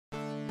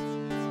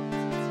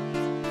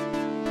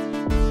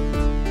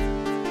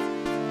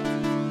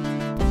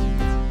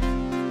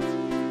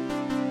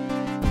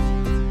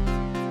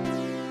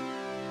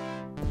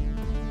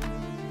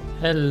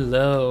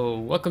Hello,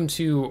 welcome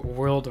to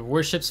World of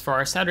Warships for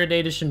our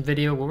Saturday edition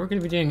video where we're going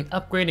to be doing an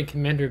upgrade and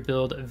commander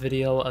build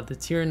video of the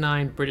Tier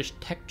 9 British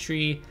Tech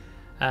Tree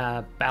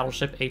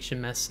Battleship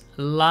HMS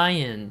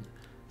Lion.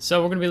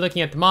 So we're going to be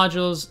looking at the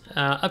modules,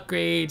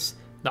 upgrades,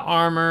 the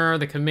armor,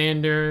 the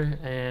commander,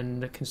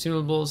 and the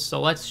consumables. So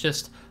let's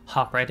just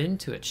hop right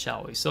into it,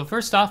 shall we? So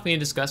first off, we need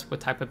to discuss what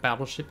type of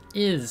battleship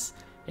is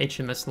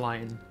HMS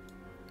Lion.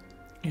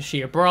 Is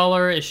she a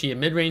brawler? Is she a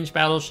mid-range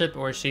battleship?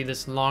 Or is she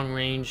this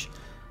long-range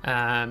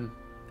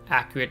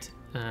accurate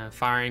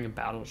firing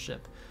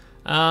battleship?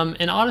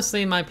 And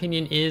honestly, my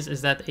opinion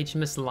is that the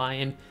HMS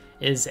Lion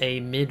is a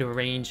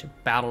mid-range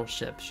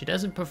battleship. She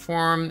doesn't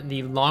perform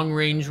the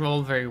long-range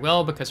role very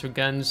well because her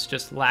guns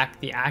just lack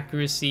the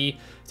accuracy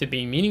to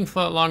be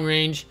meaningful at long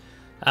range.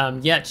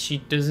 Yet she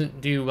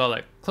doesn't do well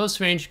at close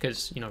range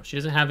because, you know, she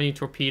doesn't have any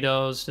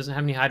torpedoes, doesn't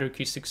have any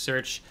hydroacoustic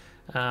search.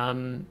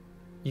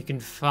 You can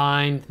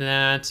find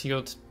that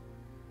you'll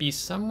be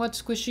somewhat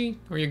squishy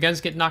or your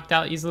guns get knocked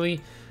out easily.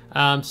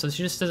 So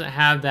she just doesn't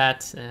have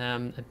that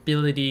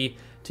ability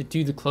to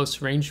do the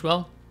close range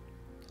well.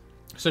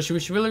 So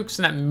she really looks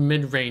in that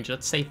mid-range,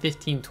 let's say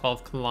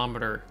 15-12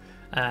 kilometer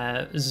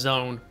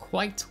zone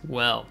quite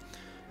well.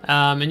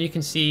 And you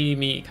can see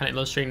me kind of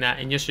illustrating that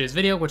in yesterday's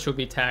video, which will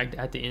be tagged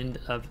at the end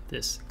of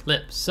this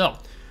clip. So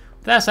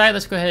with that aside,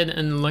 let's go ahead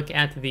and look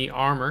at the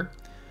armor.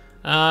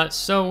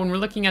 So when we're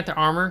looking at the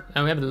armor,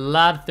 we have a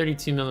lot of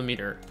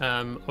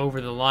 32mm over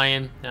the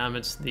Lion.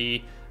 It's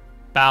the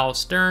bow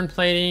stern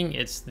plating,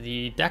 it's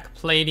the deck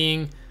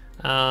plating,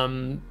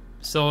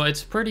 so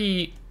it's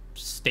pretty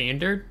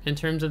standard in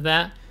terms of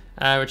that,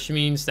 which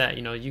means that,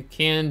 you know, you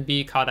can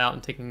be caught out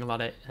and taking a lot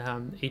of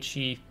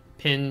HE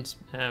pin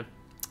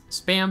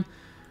spam.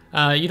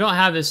 You don't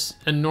have this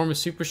enormous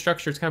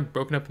superstructure. It's kind of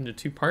broken up into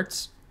two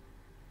parts.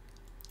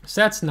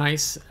 So that's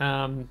nice.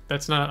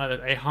 That's not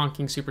a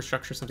honking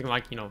superstructure, something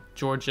like, you know,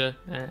 Georgia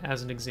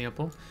as an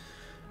example.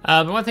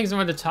 But one of the things I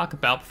wanted to talk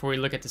about before we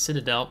look at the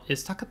Citadel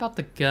is talk about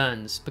the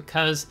guns,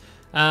 because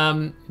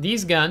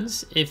these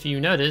guns, if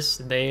you notice,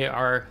 they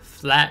are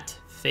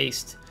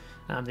flat-faced.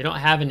 They don't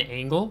have an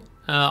angle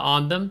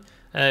on them.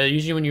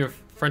 Usually when your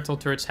frontal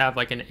turrets have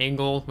like an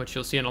angle, which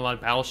you'll see in a lot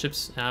of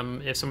battleships,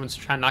 if someone's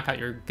trying to knock out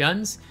your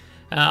guns,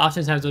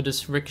 oftentimes they'll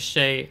just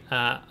ricochet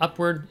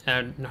upward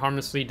and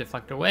harmlessly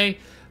deflect away.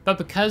 But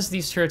because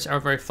these turrets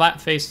are very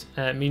flat-faced,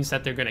 it means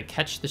that they're going to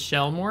catch the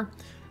shell more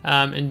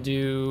and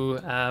do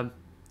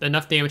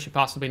enough damage to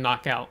possibly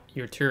knock out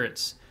your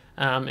turrets.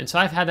 And so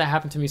I've had that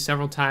happen to me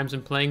several times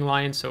in playing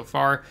Lion so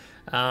far,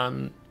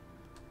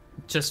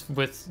 just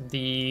with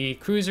the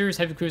cruisers,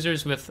 heavy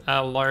cruisers with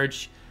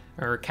large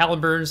or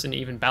calibers and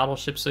even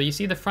battleships. So you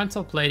see the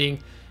frontal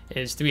plating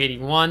is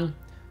 381.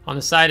 On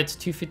the side, it's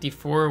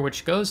 254,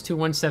 which goes to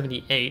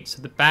 178.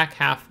 So the back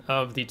half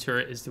of the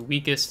turret is the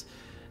weakest.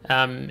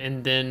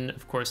 And then,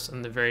 of course,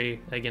 on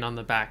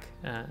the back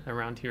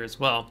around here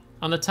as well.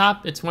 On the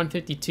top, it's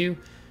 152,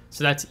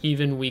 so that's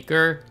even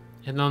weaker.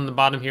 And on the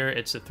bottom here,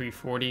 it's a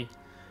 340.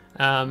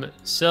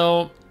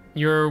 So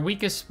your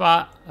weakest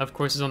spot, of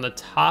course, is on the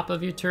top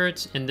of your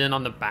turrets and then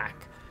on the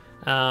back.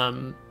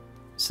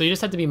 So you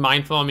just have to be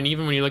mindful. I mean,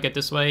 even when you look at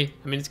this way,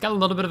 I mean, it's got a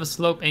little bit of a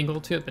slope angle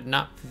to it, but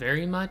not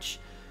very much.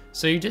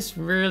 So you just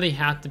really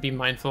have to be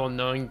mindful of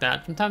knowing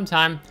that from time to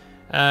time,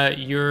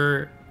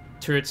 your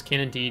turrets can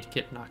indeed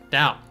get knocked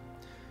out.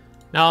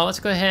 Now let's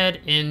go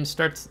ahead and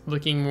start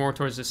looking more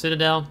towards the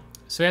Citadel.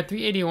 So we have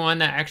 381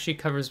 that actually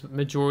covers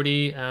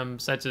majority,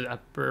 besides the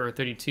upper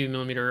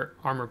 32mm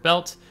armor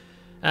belt,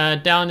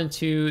 down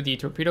into the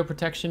torpedo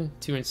protection,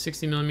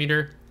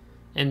 260mm,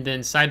 and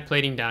then side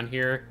plating down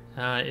here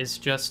is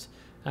just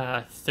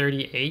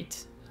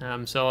 38.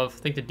 So I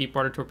think the deep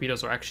water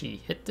torpedoes will actually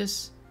hit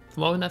this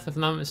low enough, if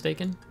I'm not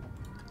mistaken.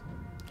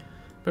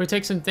 But we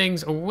take some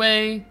things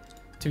away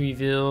to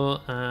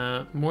reveal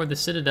more of the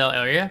Citadel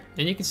area,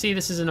 and you can see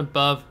this is an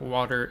above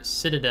water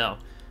Citadel.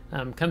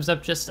 Comes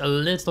up just a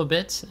little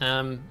bit,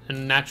 and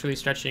naturally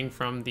stretching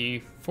from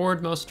the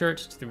forwardmost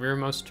turrets to the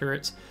rearmost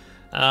turrets.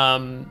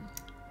 So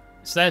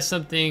that's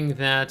something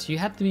that you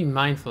have to be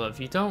mindful of.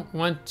 You don't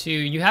want to,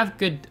 you have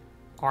good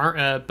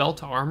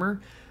belt armor,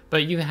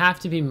 but you have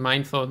to be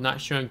mindful of not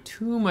showing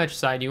too much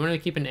side. You want to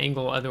keep an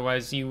angle,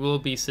 otherwise you will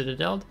be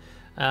citadeled.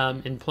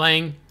 In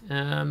playing,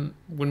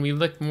 when we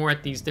look more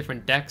at these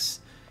different decks,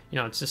 you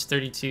know, it's just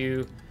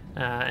 32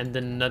 and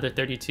then another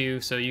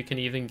 32, so you can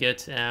even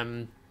get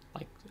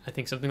like, I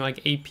think something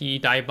like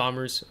AP dive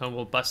bombers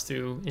will bust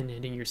through in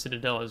hitting your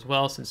Citadel as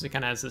well, since it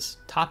kind of has this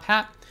top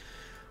hat.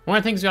 One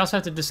of the things we also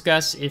have to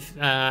discuss, if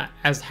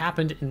as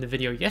happened in the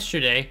video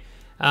yesterday,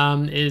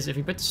 is if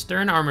you put the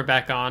stern armor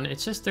back on,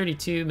 it's just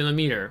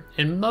 32mm,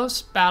 and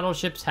most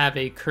battleships have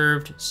a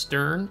curved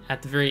stern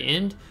at the very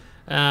end,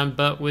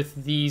 but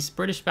with these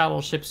British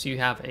battleships you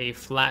have a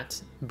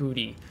flat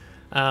booty.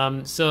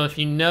 So if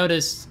you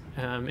notice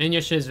in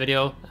yesterday's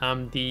video,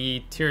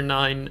 the Tier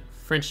 9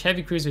 French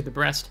heavy cruiser, the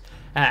Brest,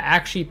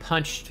 actually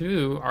punched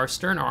through our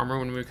stern armor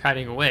when we were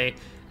kiting away,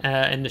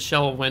 and the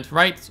shell went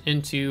right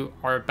into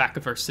our back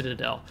of our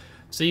Citadel.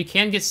 So you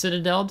can get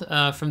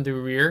citadeled from the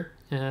rear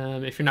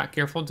if you're not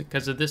careful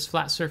because of this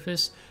flat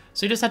surface.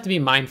 So you just have to be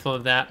mindful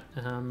of that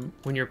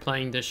when you're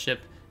playing this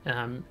ship.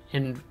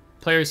 And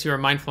players who are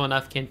mindful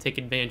enough can take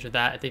advantage of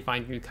that if they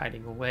find you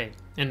kiting away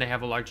and they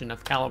have a large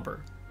enough caliber.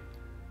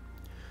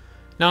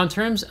 Now in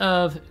terms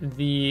of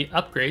the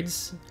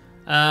upgrades,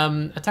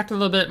 I talked a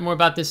little bit more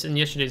about this in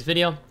yesterday's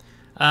video,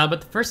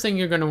 but the first thing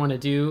you're going to want to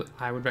do,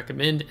 I would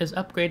recommend, is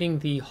upgrading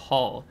the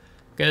hull,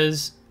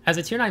 because as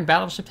a tier 9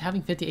 battleship,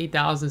 having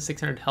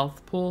 58,600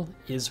 health pool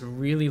is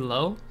really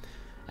low,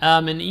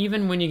 and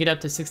even when you get up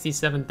to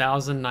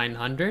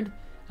 67,900,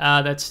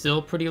 that's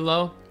still pretty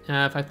low.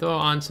 If I throw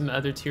on some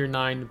other tier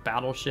 9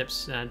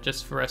 battleships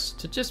just for us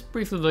to just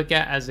briefly look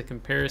at as a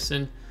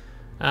comparison,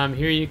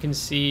 here you can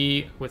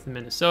see with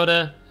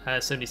Minnesota,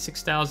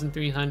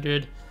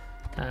 76,300,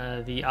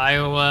 the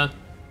Iowa,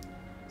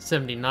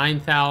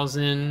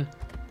 79,000,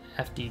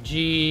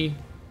 FDG,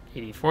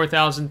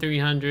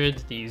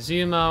 84,300, the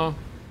Zumo,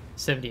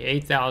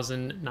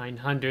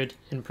 78,900,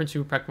 and Prince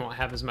Rupert won't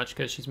have as much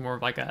because she's more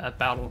of like a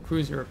battle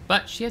cruiser,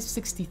 but she has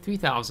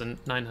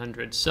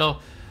 63,900. So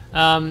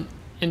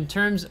in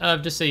terms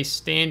of just a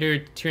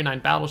standard tier 9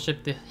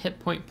 battleship, the hit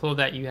point pool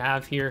that you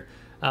have here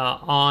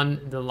on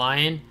the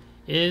Lion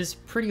is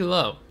pretty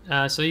low.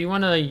 So you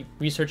want to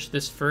research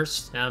this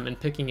first and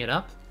picking it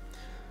up.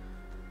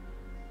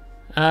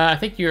 I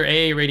think your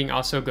AA rating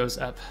also goes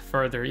up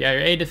further. Yeah,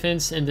 your A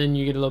defense, and then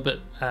you get a little bit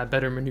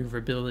better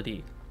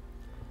maneuverability.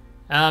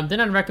 Then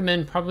I'd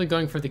recommend probably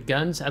going for the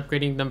guns,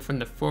 upgrading them from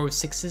the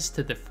 406s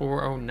to the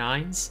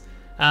 409s.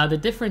 The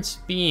difference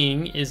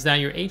being is that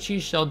your HE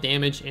shell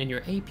damage and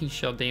your AP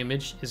shell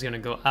damage is going to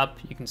go up.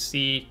 You can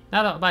see,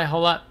 not by a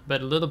whole lot,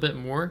 but a little bit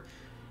more.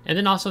 And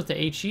then also with the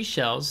HE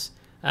shells,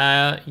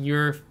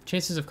 your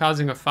chances of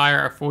causing a fire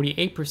are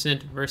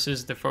 48%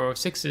 versus the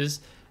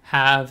 406s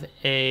have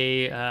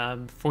a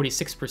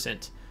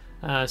 46%.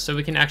 So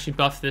we can actually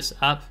buff this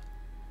up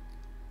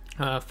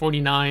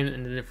 49,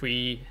 and then if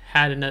we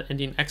had an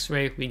Indian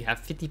X-ray, we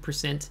have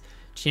 50%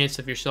 chance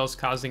of your shells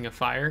causing a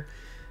fire.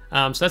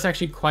 So that's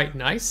actually quite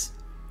nice.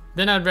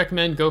 Then I'd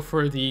recommend go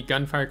for the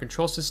gunfire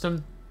control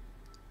system.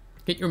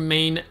 Get your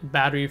main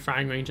battery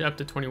firing range up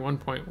to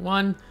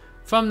 21.1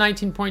 from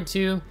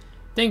 19.2.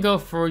 Then go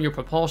for your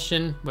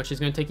propulsion, which is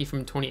going to take you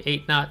from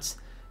 28 knots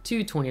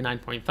to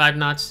 29.5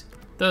 knots.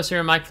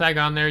 Throw a mic flag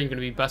on there, you're going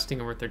to be busting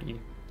over 30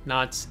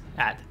 knots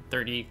at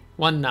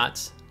 31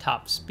 knots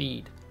top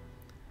speed.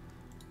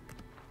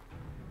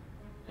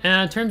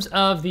 And in terms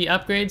of the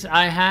upgrades,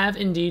 I have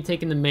indeed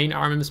taken the main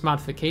armaments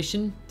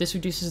modification. This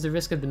reduces the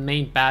risk of the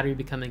main battery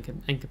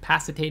becoming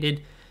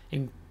incapacitated,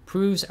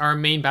 improves our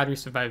main battery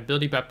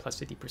survivability by plus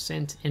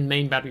 50%, and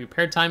main battery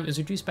repair time is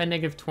reduced by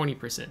negative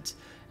 20%.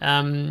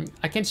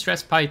 I can't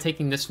stress probably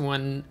taking this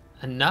one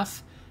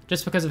enough,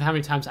 just because of how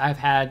many times I've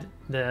had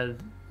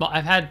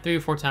I've had 3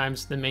 or 4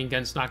 times the main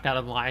guns knocked out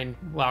of line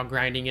while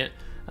grinding it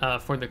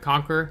for the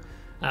Conqueror.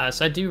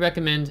 So I do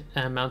recommend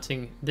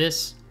mounting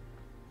this.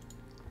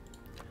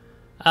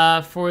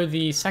 For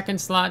the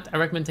second slot, I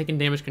recommend taking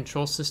damage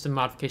control system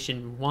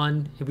modification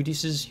 1. It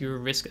reduces your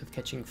risk of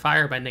catching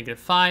fire by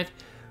 -5,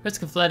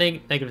 risk of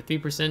flooding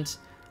 -3%.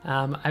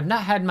 I've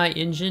not had my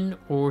engine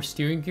or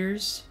steering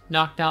gears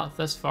knocked out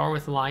thus far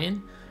with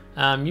Lion.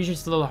 Usually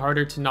it's a little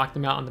harder to knock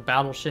them out on the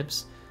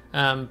battleships,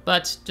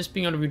 but just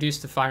being able to reduce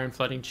the fire and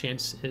flooding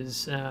chance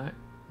is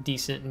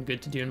decent and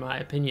good to do in my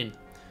opinion.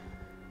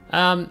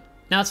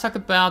 Now let's talk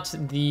about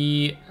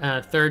the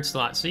third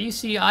slot. So you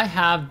see I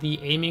have the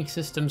aiming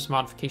systems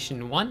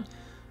modification 1.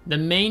 The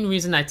main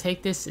reason I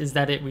take this is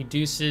that it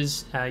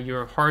reduces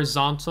your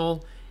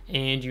horizontal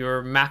and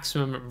your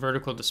maximum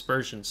vertical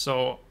dispersion.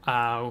 So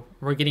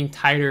we're getting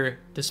tighter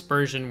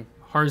dispersion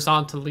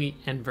horizontally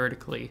and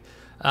vertically.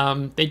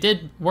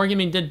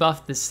 Wargaming did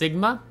buff the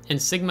Sigma, and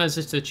Sigma is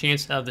just a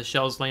chance of the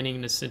shells landing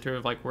in the center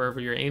of like wherever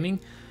you're aiming.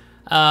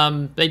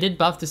 They did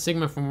buff the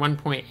Sigma from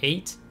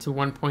 1.8 to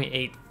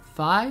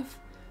 1.85.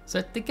 So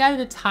I think I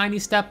did a tiny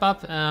step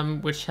up,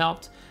 which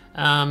helped.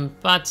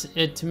 But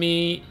to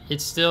me,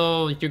 it's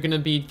still, you're going to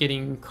be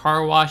getting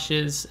car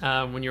washes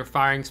when you're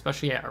firing,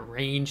 especially at a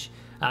range.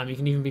 You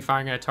can even be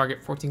firing at a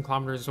target 14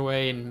 kilometers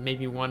away and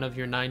maybe one of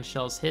your 9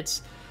 shells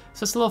hits.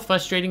 So it's a little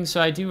frustrating, so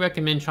I do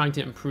recommend trying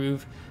to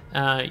improve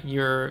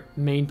your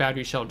main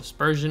battery shell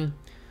dispersion.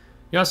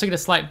 You also get a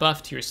slight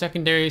buff to your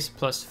secondaries,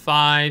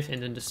 +5,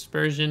 and then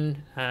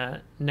dispersion,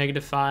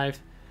 -5.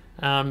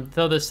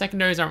 Though the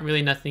secondaries aren't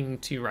really nothing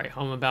to write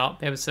home about.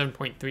 They have a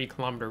 7.3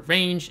 kilometer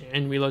range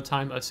and reload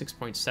time of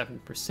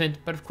 6.7%,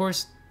 but of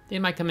course, they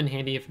might come in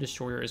handy if a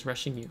destroyer is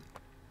rushing you.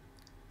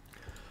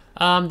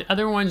 The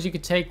other ones you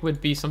could take would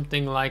be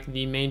something like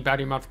the main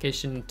battery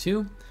modification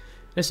 2.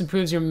 This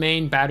improves your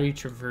main battery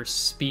traverse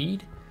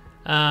speed.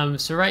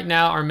 So right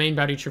now, our main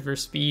battery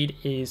traverse speed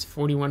is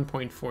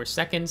 41.4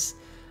 seconds.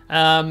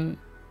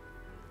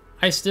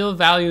 I still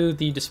value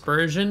the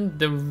dispersion.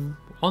 The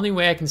only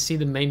way I can see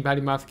the main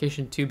battery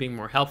modification 2 being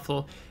more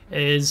helpful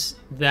is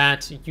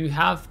that you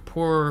have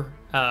poor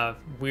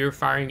rear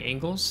firing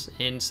angles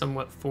and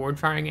somewhat forward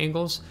firing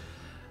angles.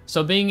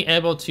 So being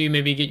able to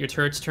maybe get your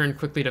turrets turned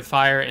quickly to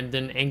fire and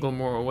then angle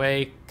more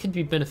away could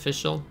be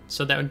beneficial.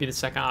 So that would be the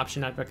second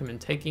option I'd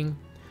recommend taking.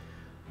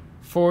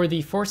 For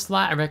the fourth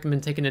slot, I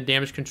recommend taking the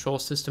Damage Control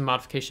System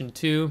Modification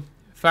 2.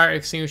 Fire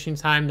extinguishing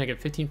time,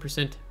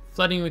 -15%.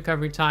 Flooding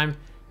recovery time,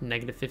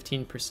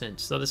 -15%.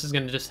 So this is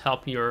going to just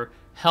help your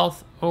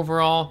health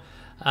overall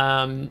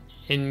in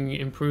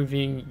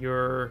improving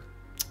your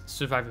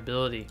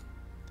survivability.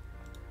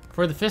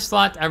 For the fifth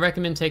slot, I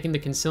recommend taking the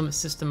Concealment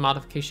System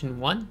Modification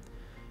 1.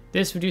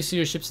 This reduces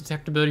your ship's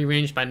detectability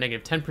range by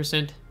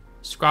 -10%,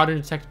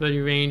 squadron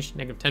detectability range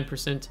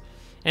 -10%,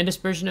 and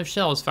dispersion of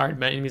shells fired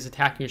by enemies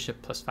attacking your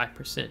ship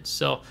 +5%.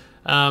 So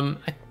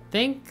I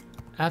think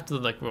I have to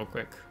look real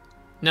quick.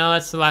 No,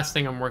 that's the last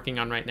thing I'm working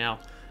on right now.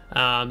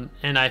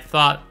 And I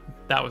thought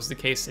that was the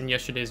case in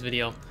yesterday's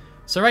video.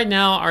 So right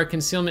now our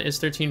concealment is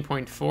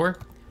 13.4,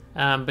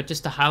 but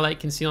just to highlight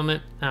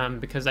concealment,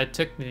 because I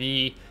took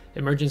the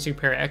Emergency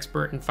Repair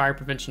Expert and Fire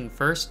Prevention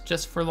first,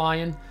 just for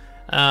Lion,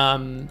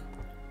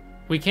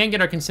 we can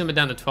get our concealment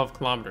down to 12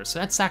 kilometers. So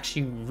that's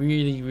actually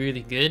really,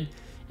 really good.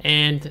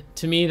 And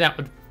to me, that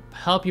would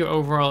help your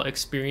overall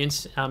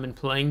experience in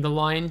playing the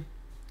Lion.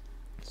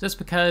 Just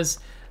because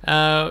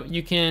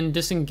you can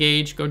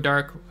disengage, go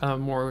dark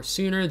more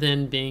sooner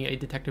than being a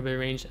detectability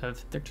range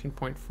of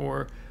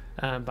 13.4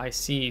 by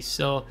sea.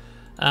 So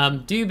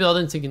do build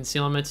into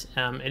concealment.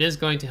 It is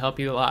going to help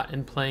you a lot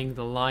in playing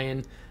the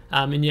Lion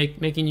and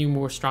making you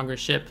more stronger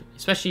ship,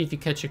 especially if you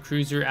catch a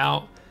cruiser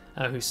out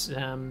who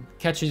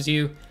catches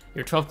you.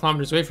 You're 12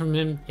 kilometers away from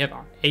him. You have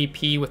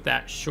AP with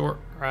that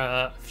short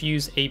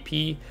fuse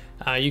AP.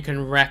 You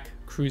can wreck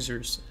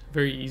cruisers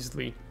very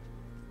easily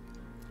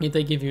if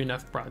they give you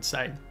enough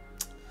broadside.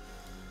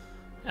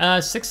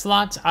 Sixth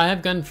slot, I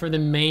have gone for the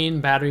main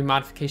battery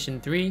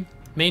modification 3.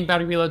 Main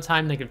battery reload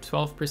time,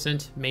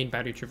 -12%. Main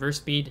battery traverse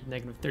speed,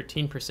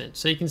 -13%.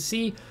 So you can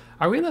see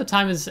our reload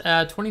time is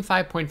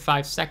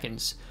 25.5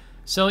 seconds.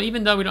 So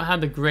even though we don't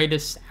have the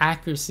greatest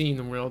accuracy in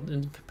the world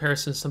in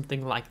comparison to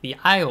something like the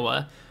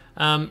Iowa,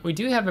 we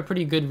do have a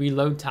pretty good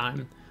reload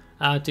time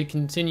to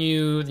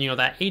continue,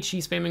 that HE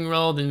spamming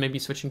role, then maybe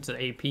switching to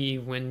the AP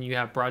when you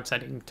have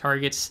broadsiding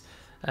targets,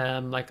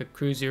 like a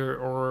cruiser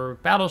or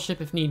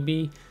battleship if need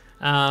be.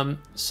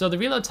 So the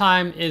reload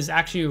time is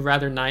actually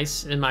rather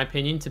nice, in my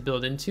opinion, to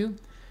build into.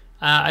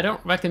 I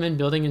don't recommend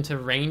building into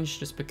range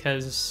just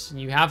because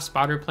you have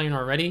spotter plane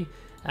already,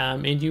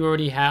 and you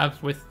already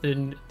have, with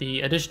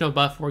the additional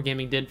buff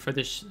Wargaming did for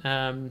this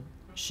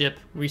ship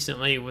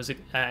recently, was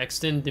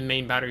extend the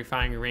main battery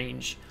firing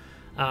range.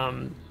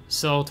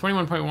 So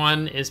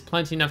 21.1 is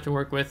plenty enough to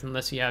work with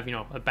unless you have,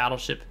 a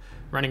battleship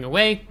running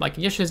away, like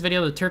in yesterday's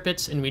video, the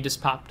Tirpitz, and we just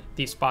popped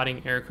the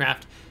spotting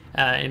aircraft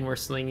and we're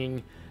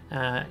slinging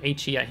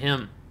HE at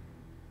him.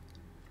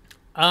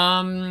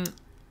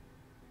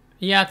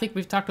 Yeah, I think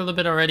we've talked a little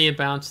bit already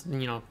about,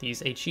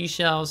 these HE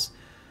shells.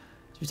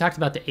 We talked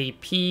about the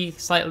AP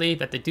slightly,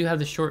 that they do have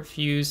the short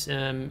fuse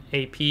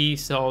AP,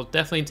 so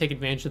definitely take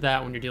advantage of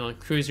that when you're dealing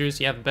with cruisers.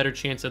 You have a better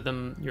chance of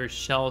them, your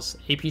shells,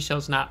 AP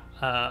shells not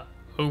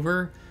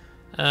over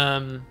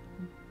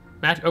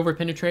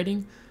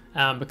penetrating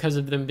because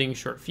of them being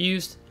short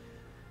fused.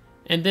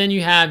 And then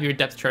you have your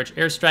depth charge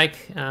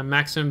airstrike,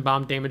 maximum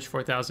bomb damage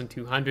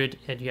 4,200,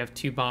 and you have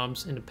 2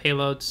 bombs in a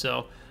payload,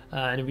 so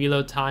and a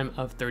reload time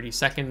of 30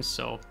 seconds,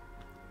 so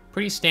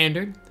pretty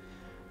standard.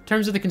 In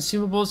terms of the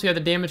consumables, we have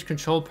the damage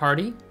control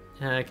party,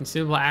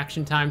 consumable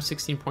action time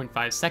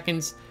 16.5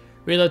 seconds,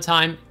 reload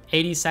time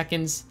 80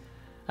 seconds,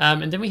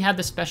 and then we have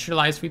the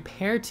specialized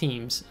repair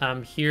teams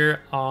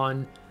here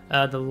on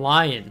the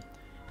Lion.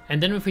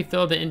 And then if we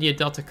throw the India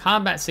Delta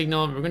combat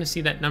signal, we're going to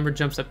see that number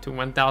jumps up to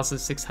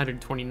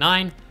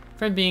 1,629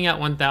 from being at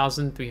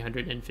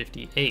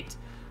 1,358.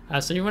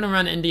 So you want to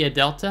run India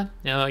Delta.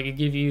 It will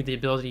give you the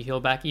ability to heal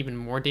back even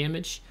more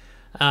damage.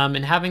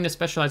 And having the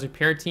specialized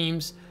repair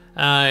teams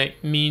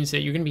means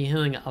that you're going to be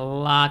healing a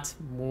lot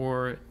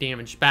more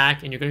damage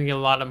back, and you're going to get a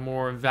lot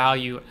more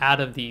value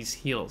out of these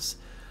heals.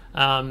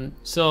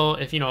 So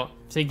if,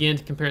 say again,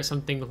 to compare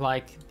something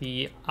like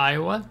the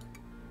Iowa,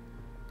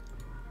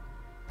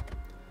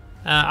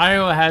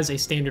 Iowa has a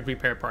standard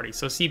repair party,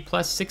 so see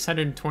plus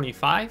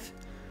 625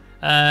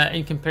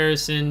 in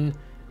comparison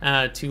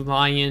to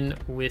Lion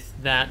with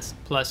that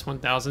plus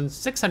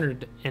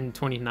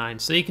 1,629.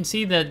 So you can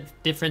see the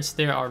difference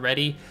there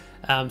already.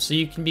 So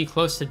you can be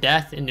close to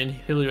death and then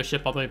heal your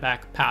ship all the way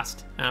back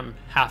past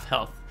half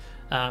health,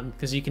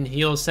 because you can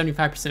heal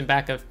 75%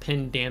 back of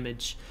pin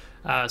damage.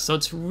 So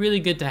it's really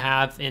good to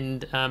have,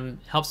 and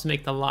helps to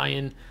make the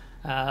Lion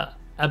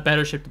a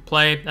better ship to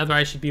play.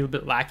 Otherwise, she'd be a little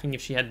bit lacking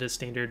if she had the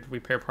standard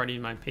repair party,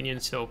 in my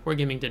opinion. So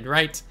Wargaming did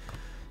right,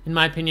 in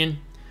my opinion.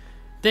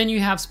 Then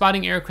you have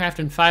spotting aircraft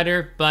and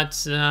fighter,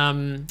 but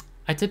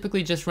I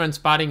typically just run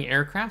spotting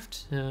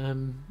aircraft.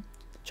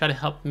 Try to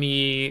help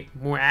me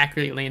more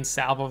accurately land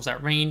salvos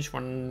at range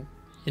when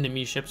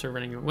enemy ships are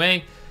running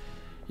away.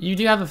 You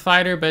do have a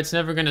fighter, but it's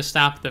never going to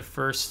stop the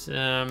first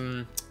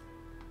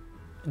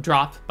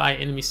drop by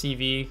enemy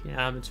CV.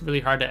 It's really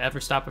hard to ever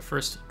stop a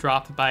first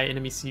drop by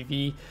enemy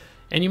CV.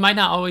 And you might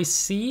not always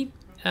see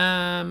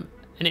an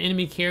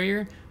enemy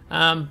carrier,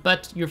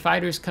 but your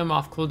fighters come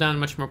off cooldown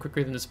much more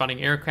quickly than the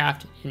spotting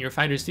aircraft, and your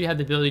fighters do have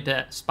the ability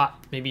to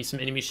spot maybe some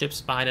enemy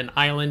ships behind an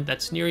island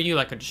that's near you,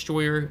 like a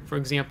destroyer, for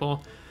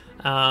example,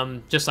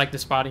 just like the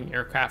spotting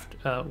aircraft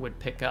would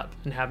pick up,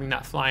 and having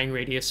that flying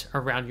radius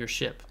around your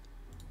ship.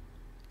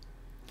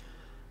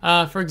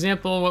 For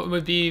example, what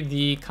would be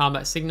the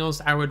combat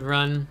signals I would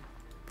run?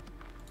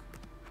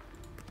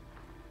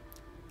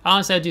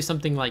 Honestly, I'd do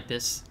something like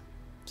this.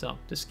 So,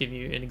 just give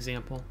you an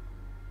example.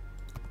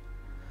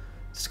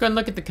 Let's go ahead and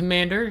look at the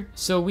commander.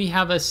 So we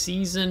have a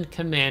seasoned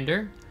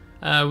commander.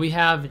 We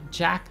have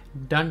Jack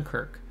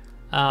Dunkirk.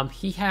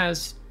 He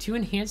has 2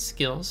 enhanced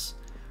skills,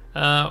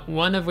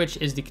 one of which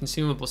is the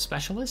Consumable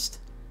Specialist.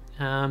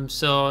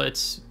 So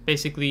it's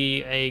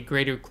basically a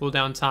greater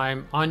cooldown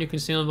time on your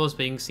consumables,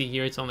 but you can see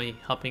here it's only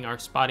helping our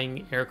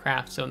spotting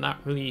aircraft, so not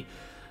really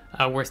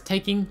worth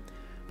taking.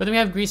 But then we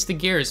have Grease the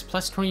Gears,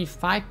 plus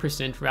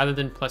 25% rather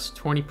than plus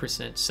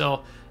 20%.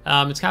 So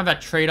it's kind of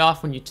that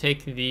trade-off when you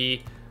take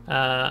the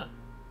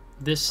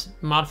this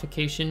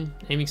modification,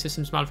 aiming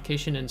systems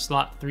modification, in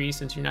slot 3,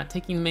 since you're not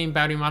taking the main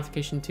battery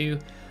modification 2.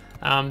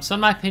 So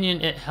in my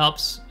opinion, it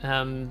helps.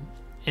 And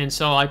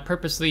so I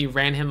purposely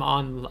ran him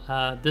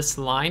on this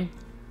line,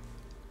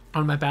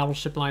 on my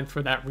Battleship line,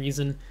 for that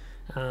reason.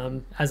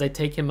 As I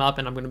take him up,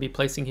 and I'm going to be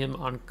placing him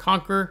on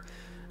Conquer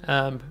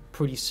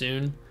pretty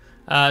soon.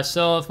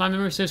 So if my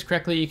memory serves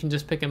correctly, you can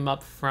just pick him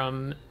up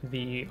from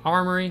the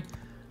armory.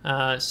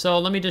 So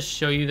let me just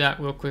show you that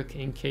real quick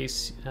in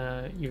case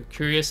you're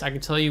curious. I can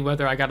tell you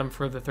whether I got him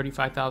for the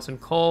 35,000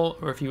 coal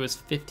or if he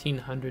was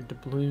 1,500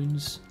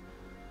 doubloons.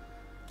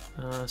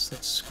 So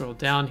let's scroll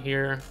down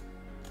here.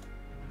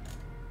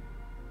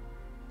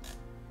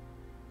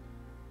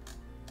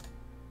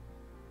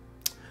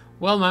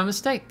 Well, my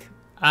mistake.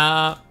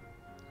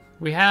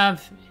 We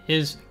have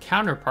his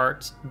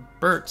counterpart,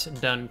 Bert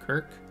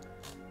Dunkirk.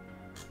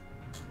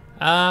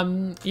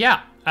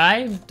 Yeah,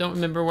 I don't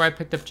remember where I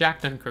picked up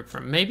Jack Dunkirk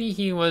from. Maybe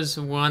he was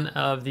one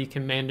of the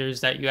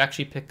commanders that you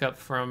actually pick up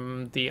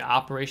from the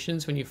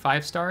operations when you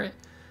 5-star it.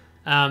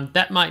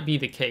 That might be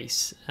the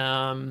case.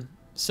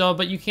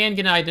 But you can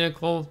get an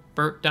identical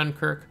Bert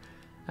Dunkirk.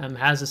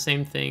 Has the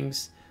same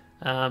things,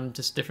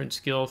 just different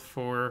skill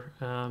for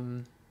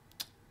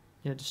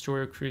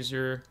destroyer,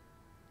 cruiser,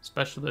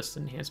 specialist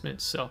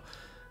enhancements. So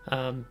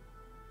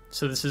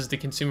this is the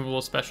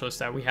consumable specialist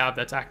that we have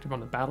that's active on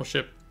the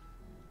battleship.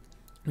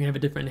 We have a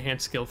different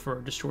enhanced skill for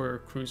a destroyer,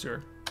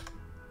 cruiser.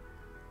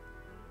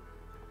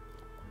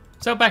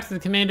 So back to the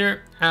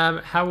commander.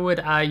 How would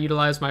I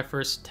utilize my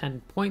first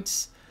 10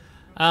 points?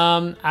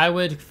 I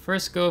would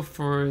first go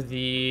for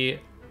the...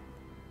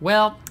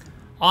 Well,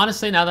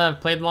 honestly, now that I've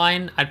played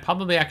line, I'd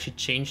probably actually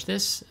change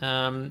this.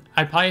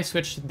 I'd probably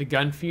switch the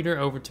gun feeder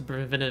over to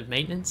preventive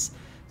maintenance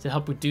to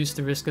help reduce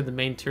the risk of the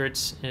main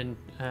turrets and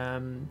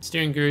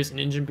steering gears and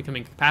engine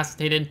becoming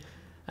incapacitated.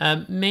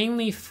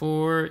 Mainly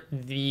for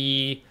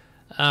the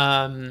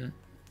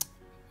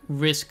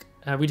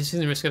reducing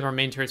the risk of our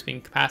main turrets being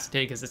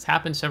incapacitated, because it's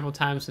happened several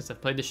times since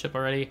I've played the ship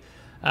already.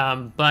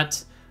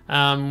 Once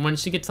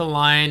you get to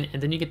line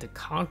and then you get to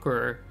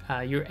Conqueror,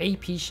 your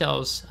AP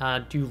shells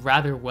do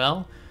rather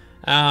well.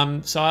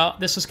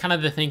 This was kind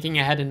of the thinking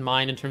I had in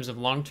mind in terms of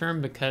long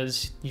term,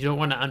 because you don't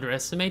want to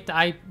underestimate the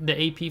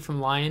AP from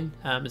Lion,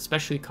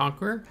 especially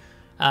Conqueror,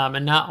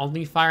 and not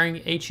only firing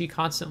HE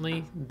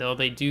constantly, though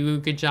they do a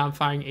good job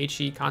firing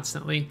HE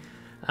constantly.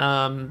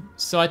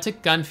 So I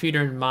took gun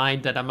feeder in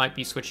mind that I might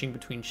be switching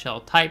between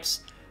shell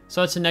types,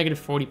 so it's a negative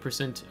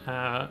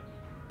 40%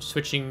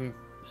 switching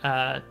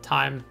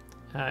time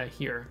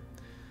here.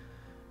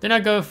 Then I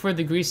go for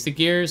the Grease the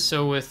Gears.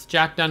 So with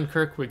Jack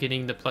Dunkirk, we're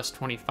getting the plus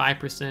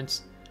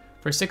 25%.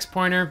 For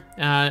 6-pointer,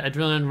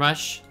 Adrenaline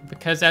Rush,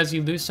 because as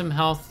you lose some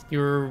health,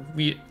 your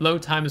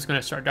load time is going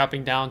to start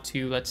dropping down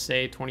to, let's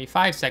say,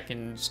 25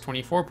 seconds,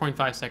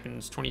 24.5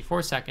 seconds,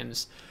 24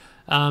 seconds.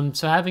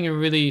 So having a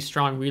really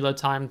strong reload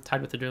time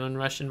tied with Adrenaline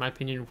Rush, in my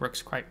opinion,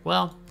 works quite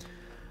well.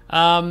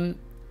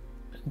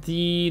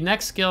 The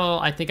next skill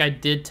I think I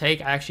did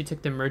take, I actually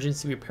took the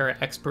Emergency Repair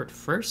Expert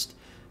first,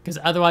 because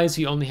otherwise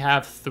you only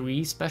have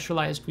 3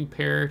 specialized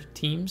repair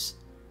teams,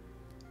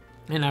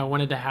 and I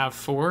wanted to have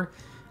 4.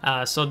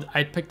 So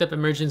I picked up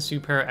Emergency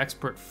Repair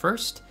Expert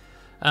first.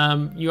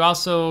 You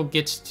also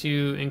get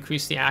to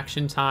increase the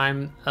action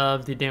time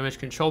of the damage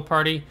control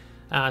party.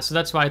 So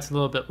that's why it's a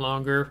little bit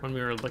longer when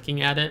we were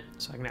looking at it.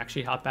 So I can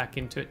actually hop back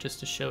into it just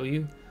to show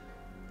you.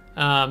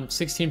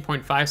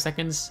 16.5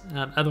 seconds.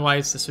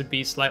 Otherwise, this would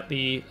be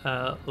slightly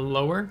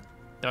lower.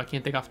 Though I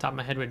can't think off the top of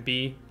my head would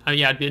be...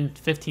 yeah, it'd been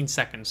 15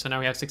 seconds. So now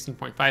we have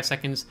 16.5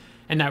 seconds.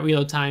 And that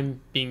reload time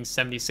being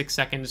 76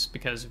 seconds,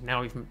 because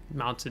now we've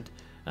mounted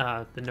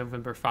the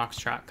November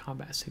Foxtrot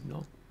combat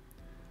signal.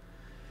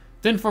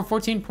 Then for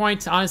 14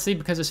 points, honestly,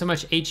 because there's so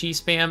much HE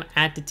spam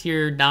at the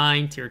tier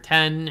 9, tier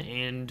 10,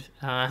 and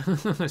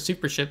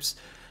super ships,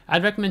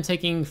 I'd recommend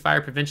taking Fire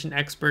Prevention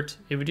Expert.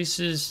 It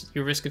reduces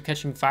your risk of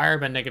catching fire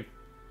by negative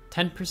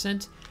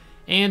 10%,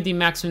 and the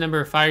maximum number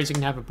of fires you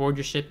can have aboard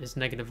your ship is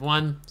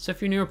 -1. So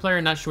if you're a newer player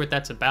and not sure what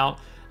that's about,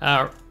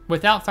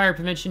 Without fire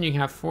prevention, you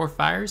can have 4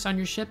 fires on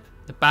your ship,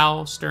 the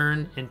bow,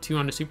 stern, and 2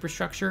 on the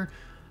superstructure.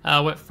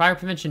 What fire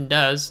prevention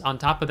does, on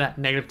top of that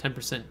negative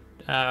 10%,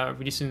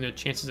 reducing the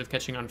chances of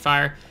catching on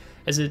fire,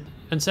 is it,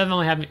 instead of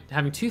only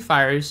having 2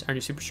 fires on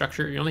your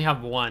superstructure, you only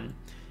have 1.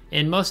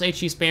 And most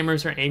HE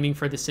spammers are aiming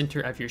for the center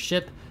of your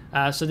ship,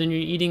 so then you're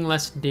eating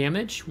less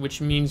damage,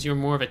 which means you're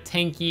more of a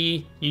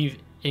tanky, you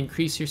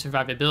increase your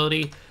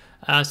survivability.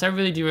 So I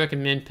really do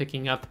recommend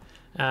picking up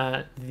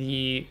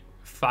the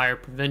fire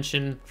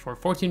prevention for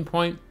 14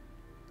 point.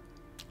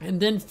 And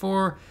then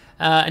for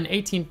an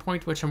 18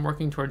 point, which I'm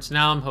working towards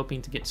now, I'm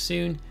hoping to get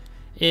soon,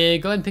 go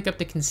ahead and pick up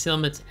the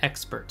Concealment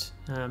Expert.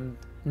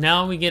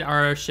 Now we get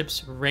our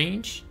ship's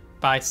range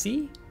by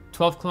sea,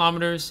 12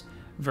 kilometers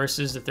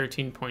versus the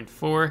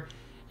 13.4.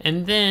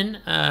 And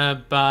then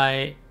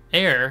by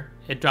air,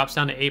 it drops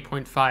down to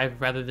 8.5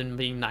 rather than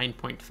being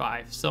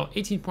 9.5. So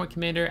 18 point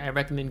commander, I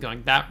recommend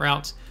going that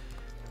route.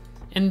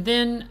 And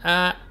then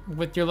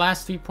with your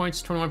last 3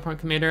 points, 21 point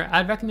commander,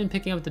 I'd recommend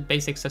picking up the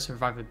basics of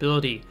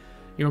survivability.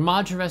 Your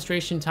module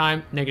restoration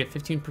time, negative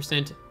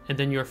 15%, and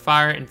then your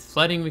fire and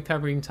flooding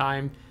recovering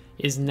time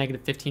is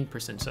negative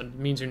 15%. So it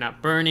means you're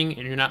not burning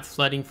and you're not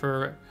flooding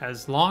for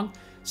as long.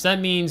 So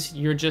that means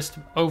you're just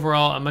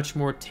overall a much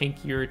more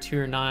tankier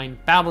tier 9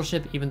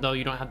 battleship, even though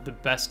you don't have the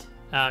best,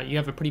 you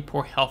have a pretty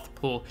poor health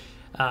pool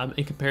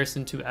in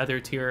comparison to other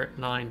tier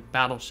 9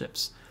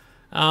 battleships.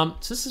 So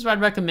this is what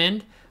I'd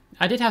recommend.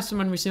 I did have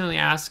someone recently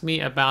ask me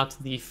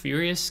about the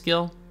Furious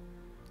skill.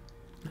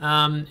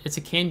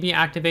 It can be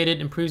activated,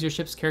 improves your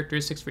ship's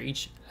characteristics for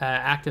each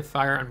active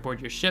fire on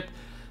board your ship.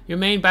 Your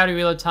main battery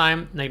reload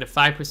time, negative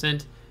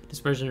 5%.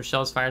 Dispersion of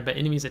shells fired by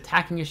enemies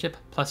attacking your ship,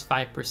 plus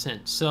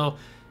 5%. So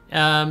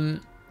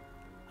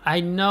I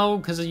know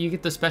because you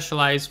get the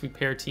specialized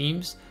repair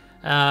teams.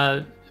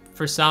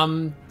 For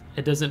some,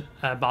 it doesn't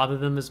bother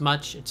them as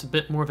much. It's a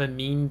bit more of a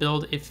meme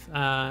build, if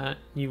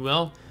you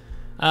will.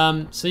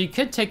 So you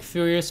could take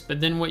Furious, but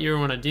then what you're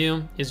going to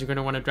do is you're going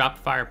to want to drop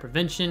Fire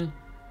Prevention,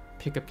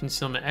 pick up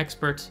Concealment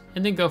Expert,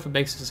 and then go for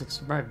basic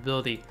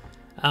survivability.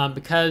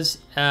 Because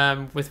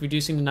with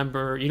reducing the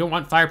number, you don't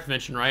want Fire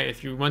Prevention, right?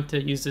 If you want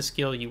to use this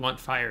skill, you want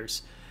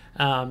fires.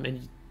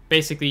 And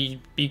basically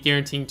be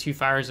guaranteeing 2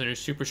 fires on your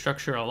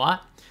superstructure a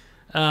lot.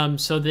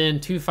 So then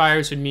 2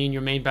 fires would mean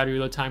your main battery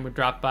reload time would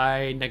drop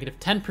by negative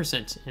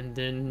 10%, and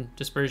then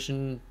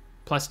dispersion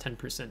plus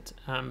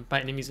 10%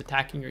 by enemies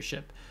attacking your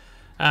ship.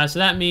 So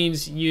that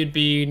means you'd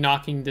be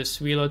knocking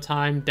this reload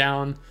time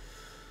down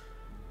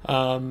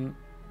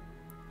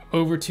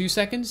over 2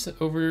 seconds,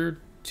 over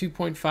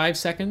 2.5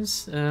 seconds.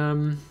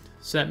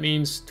 So that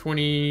means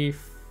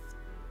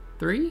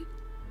 23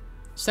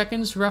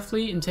 seconds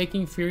roughly in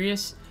taking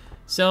Furious.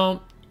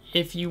 So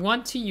if you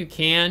want to, you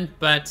can,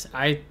 but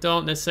I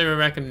don't necessarily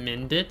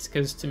recommend it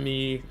because to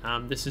me,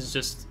 this is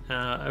just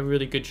a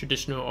really good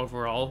traditional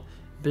overall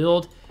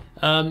build.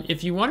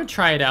 If you want to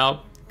try it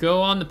out,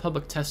 go on the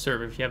public test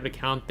server if you have an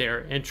account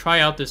there and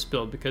try out this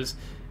build because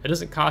it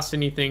doesn't cost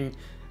anything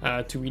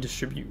to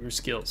redistribute your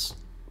skills.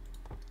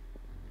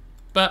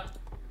 But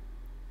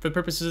for the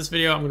purposes of this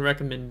video, I'm going to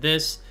recommend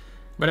this.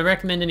 Would I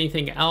recommend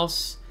anything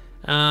else?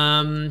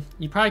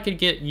 You probably could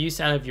get use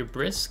out of your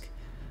Brisk.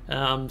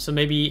 So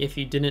maybe if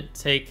you didn't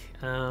take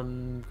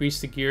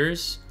Grease the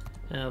Gears,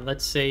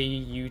 let's say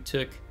you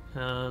took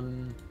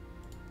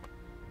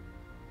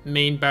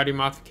main battery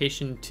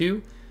modification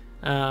 2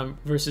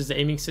 versus the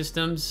aiming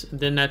systems,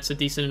 then that's a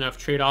decent enough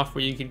trade-off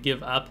where you could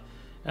give up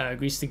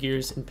Grease the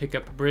Gears and pick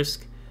up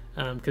Brisk,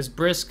 because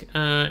Brisk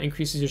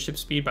increases your ship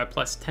speed by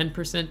plus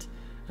 10%.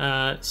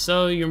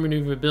 So your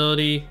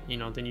maneuverability,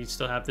 then you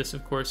still have this,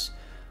 of course,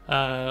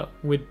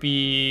 would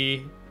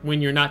be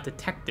when you're not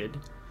detected,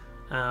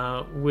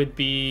 would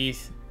be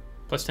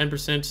plus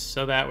 10%.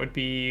 So that would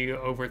be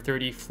over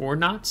 34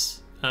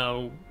 knots.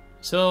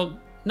 So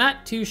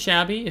not too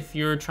shabby if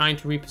you're trying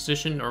to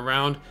reposition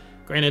around.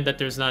 Granted that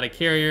there's not a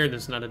carrier,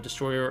 there's not a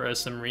destroyer or a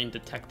submarine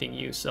detecting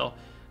you. So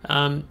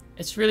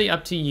it's really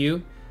up to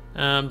you.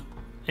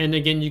 And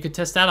again, you could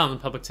test that on the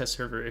public test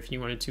server if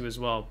you wanted to as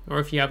well. Or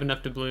if you have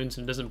enough doubloons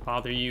and it doesn't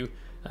bother you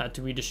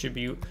to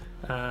redistribute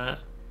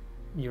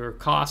your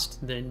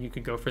cost, then you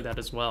could go for that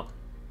as well.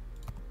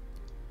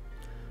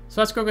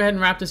 So let's go ahead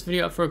and wrap this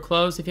video up for a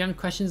close. If you have any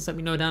questions, let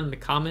me know down in the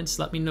comments.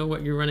 Let me know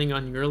what you're running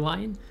on your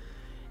line.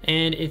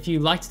 And if you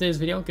liked today's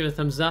video, give it a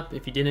thumbs up.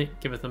 If you didn't,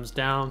 give it a thumbs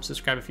down.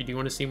 Subscribe if you do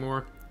want to see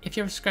more. If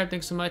you haven't subscribed,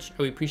 thanks so much. I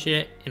really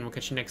appreciate it, and we'll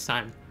catch you next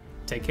time.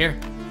 Take care.